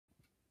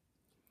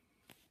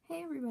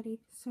Hey everybody,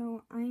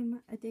 so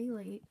I'm a day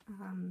late.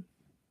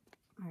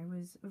 I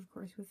was of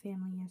course with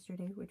family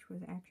yesterday, which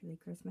was actually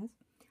Christmas,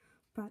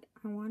 but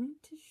I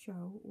wanted to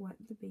show what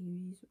the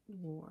babies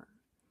wore.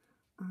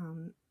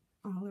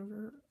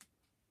 Oliver,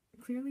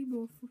 clearly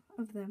both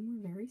of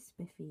them were very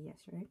spiffy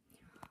yesterday.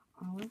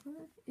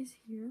 Oliver is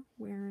here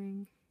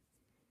wearing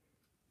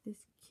this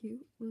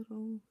cute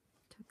little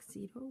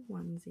tuxedo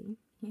onesie.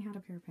 He had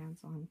a pair of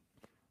pants on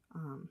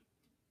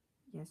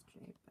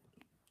yesterday, but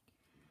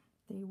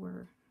they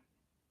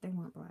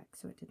weren't black,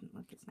 so it didn't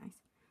look as nice.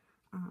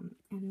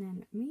 And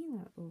then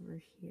Mila over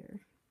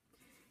here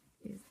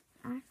is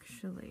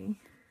actually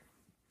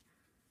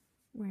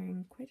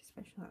wearing quite a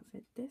special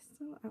outfit. This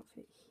little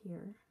outfit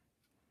here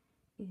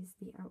is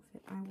the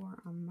outfit I wore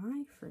on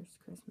my first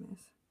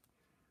Christmas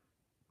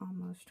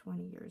almost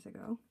 20 years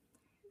ago.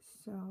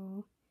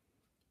 So,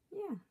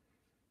 yeah,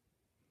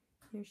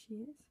 here she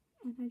is.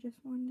 And I just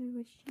wanted to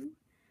wish you,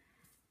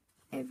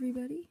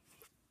 everybody,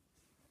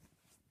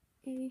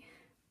 a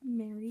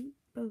merry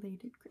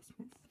belated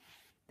Christmas.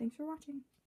 Thanks for watching.